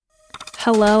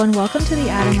Hello and welcome to the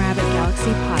Adam Rabbit Galaxy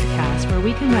podcast, where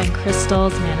we combine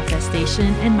crystals,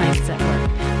 manifestation, and mindset work.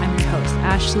 I'm your host,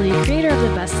 Ashley, creator of the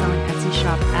best-selling Etsy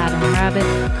shop, Adam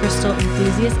Rabbit, crystal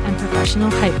enthusiast, and professional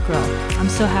hype girl. I'm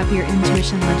so happy your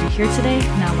intuition led you here today.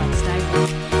 Now let's dive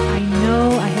in. I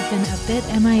know I have been a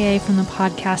bit MIA from the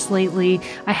podcast lately.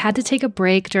 I had to take a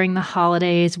break during the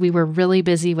holidays. We were really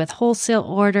busy with wholesale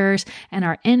orders and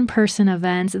our in-person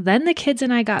events. Then the kids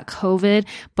and I got COVID,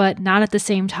 but not at the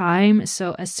same time.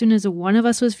 So as soon as one of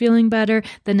us was feeling better,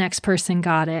 the next person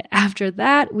got it. After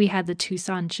that, we had the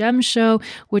Tucson Gem Show,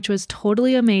 which was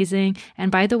totally amazing.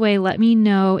 And by the way, let me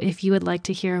know if you would like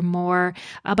to hear more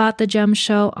about the Gem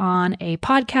Show on a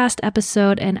podcast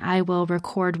episode, and I will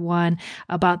record one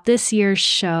about this year's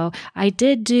show. I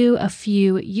did do a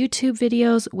few YouTube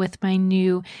videos with my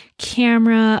new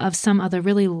camera of some of the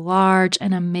really large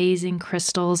and amazing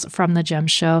crystals from the Gem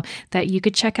Show that you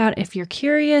could check out if you're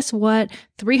curious what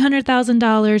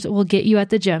 $300,000 will get you at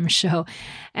the Gem Show.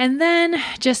 And then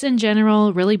just in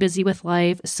general, really busy with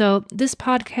life. So this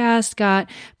podcast got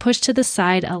pushed to the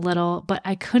side a little, but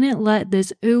I couldn't let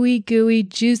this ooey gooey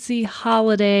juicy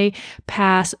holiday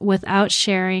pass without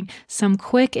sharing some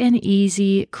quick and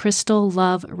easy crystal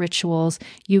love rituals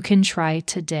you can try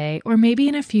today, or maybe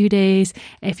in a few days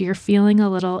if you're feeling a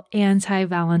little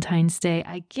anti-Valentine's Day.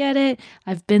 I get it.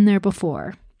 I've been there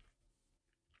before.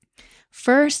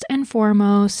 First and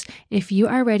foremost, if you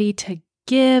are ready to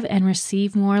give and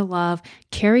receive more love,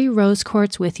 carry rose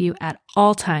quartz with you at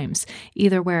all times.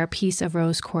 Either wear a piece of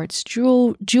rose quartz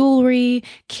jewelry,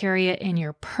 carry it in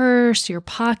your purse, your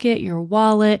pocket, your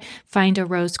wallet, find a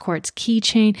rose quartz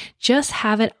keychain, just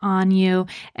have it on you,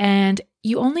 and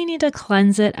you only need to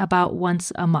cleanse it about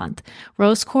once a month.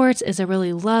 Rose quartz is a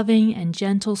really loving and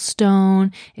gentle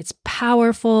stone. It's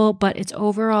powerful, but its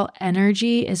overall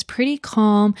energy is pretty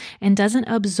calm and doesn't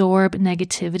absorb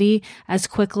negativity as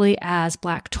quickly as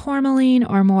black tourmaline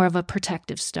or more of a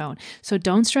protective stone. So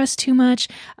don't stress too much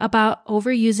about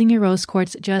overusing your rose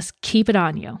quartz. Just keep it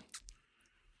on you.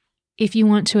 If you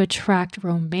want to attract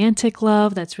romantic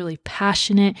love that's really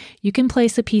passionate, you can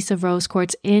place a piece of rose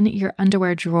quartz in your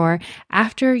underwear drawer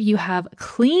after you have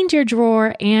cleaned your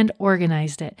drawer and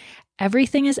organized it.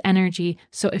 Everything is energy,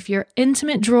 so if your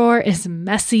intimate drawer is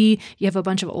messy, you have a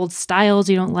bunch of old styles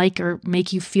you don't like or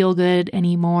make you feel good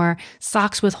anymore,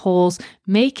 socks with holes,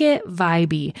 make it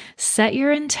vibey. Set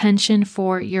your intention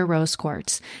for your rose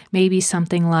quartz. Maybe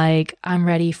something like, I'm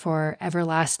ready for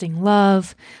everlasting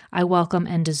love, I welcome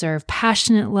and deserve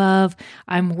passionate love,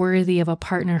 I'm worthy of a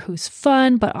partner who's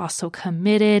fun but also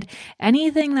committed.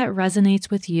 Anything that resonates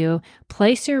with you,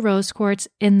 place your rose quartz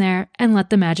in there and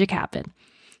let the magic happen.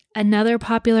 Another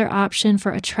popular option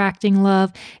for attracting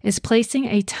love is placing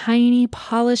a tiny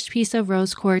polished piece of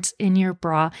rose quartz in your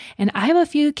bra. And I have a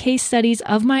few case studies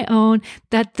of my own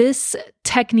that this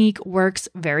technique works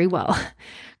very well.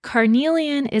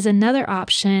 Carnelian is another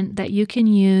option that you can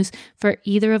use for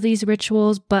either of these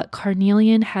rituals, but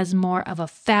carnelian has more of a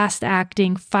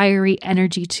fast-acting, fiery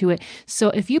energy to it. So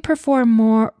if you prefer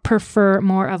more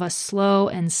of a slow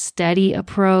and steady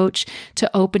approach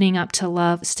to opening up to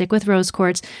love, stick with rose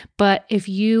quartz. But if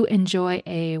you enjoy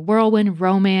a whirlwind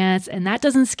romance and that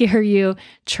doesn't scare you,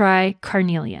 try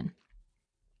carnelian.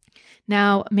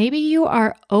 Now, maybe you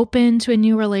are open to a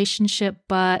new relationship,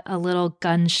 but a little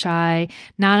gun shy,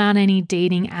 not on any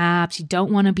dating apps, you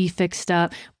don't want to be fixed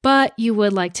up, but you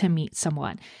would like to meet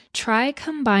someone. Try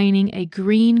combining a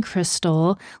green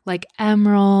crystal like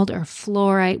emerald or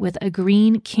fluorite with a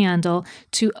green candle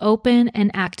to open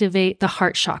and activate the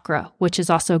heart chakra, which is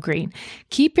also green.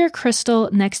 Keep your crystal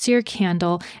next to your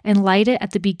candle and light it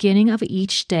at the beginning of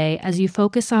each day as you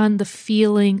focus on the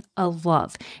feeling of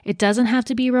love. It doesn't have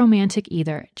to be romantic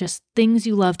either, just things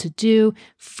you love to do,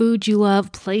 food you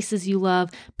love, places you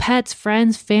love, pets,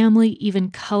 friends, family,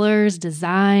 even colors,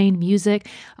 design, music.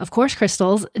 Of course,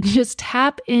 crystals. Just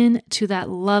tap into that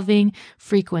loving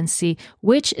frequency,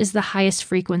 which is the highest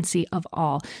frequency of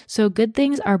all. So good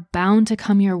things are bound to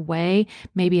come your way.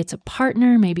 Maybe it's a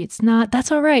partner, maybe it's not.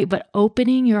 That's all right. But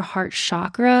opening your heart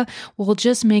chakra will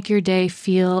just make your day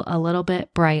feel a little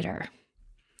bit brighter.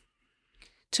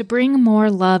 To bring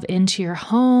more love into your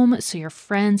home so your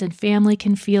friends and family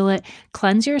can feel it,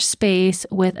 cleanse your space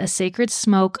with a sacred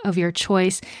smoke of your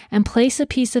choice and place a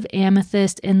piece of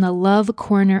amethyst in the love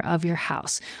corner of your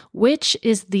house, which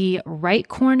is the right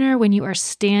corner when you are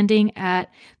standing at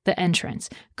the entrance.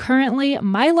 Currently,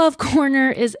 my love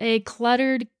corner is a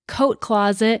cluttered coat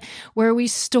closet where we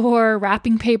store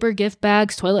wrapping paper, gift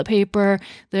bags, toilet paper.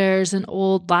 There's an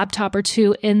old laptop or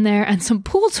two in there and some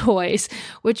pool toys,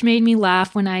 which made me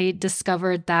laugh when I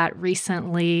discovered that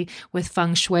recently with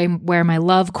feng shui where my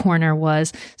love corner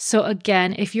was. So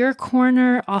again, if your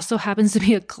corner also happens to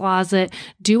be a closet,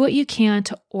 do what you can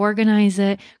to organize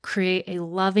it, create a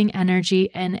loving energy,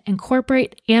 and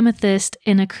incorporate amethyst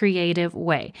in a creative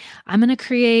way. I'm going to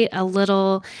create a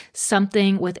little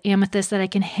something with amethyst that I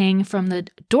can hang from the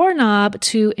doorknob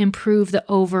to improve the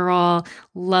overall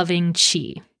loving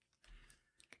chi.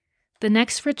 The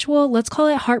next ritual, let's call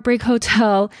it Heartbreak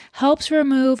Hotel, helps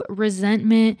remove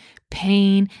resentment,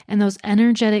 pain, and those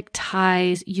energetic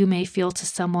ties you may feel to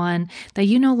someone that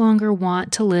you no longer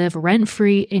want to live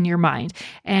rent-free in your mind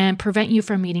and prevent you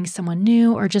from meeting someone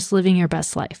new or just living your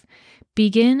best life.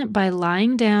 Begin by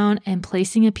lying down and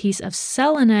placing a piece of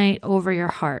selenite over your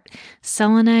heart.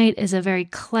 Selenite is a very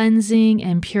cleansing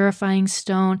and purifying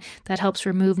stone that helps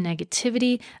remove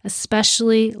negativity,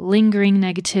 especially lingering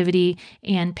negativity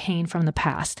and pain from the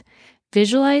past.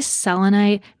 Visualize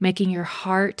selenite making your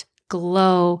heart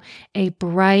glow a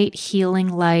bright, healing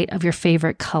light of your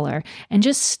favorite color, and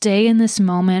just stay in this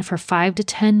moment for 5 to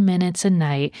 10 minutes a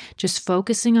night, just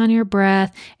focusing on your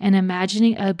breath and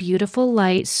imagining a beautiful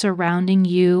light surrounding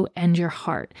you and your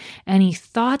heart. Any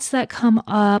thoughts that come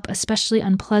up, especially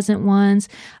unpleasant ones,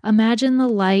 imagine the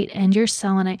light and your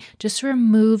selenite just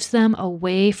removes them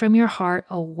away from your heart,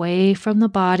 away from the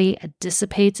body. It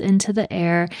dissipates into the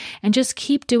air, and just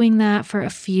keep doing that for a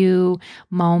few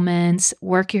moments.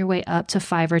 Work your way up to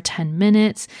 5 or 10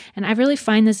 minutes. And I really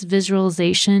find this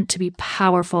visualization to be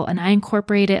powerful, and I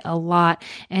incorporate it a lot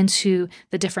into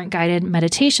the different guided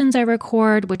meditations I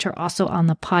record, which are also on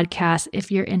the podcast.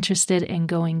 If you're interested in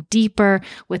going deeper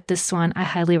with this one, I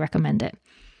highly recommend it.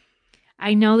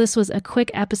 I know this was a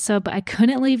quick episode, but I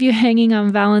couldn't leave you hanging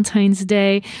on Valentine's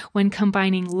Day when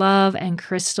combining love and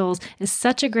crystals is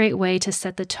such a great way to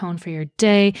set the tone for your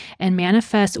day and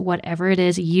manifest whatever it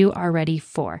is you are ready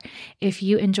for. If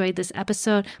you enjoyed this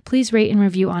episode, please rate and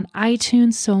review on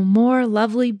iTunes so more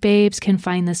lovely babes can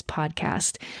find this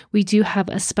podcast. We do have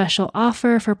a special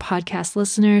offer for podcast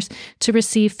listeners to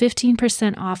receive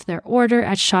 15% off their order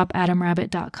at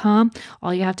shopadamrabbit.com.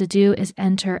 All you have to do is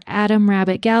enter Adam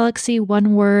Rabbit Galaxy,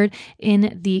 one word,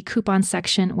 in the coupon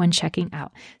section when checking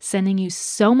out. Sending you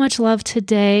so much love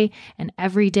today and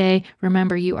every day.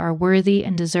 Remember, you are worthy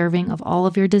and deserving of all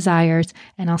of your desires,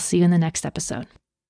 and I'll see you in the next episode.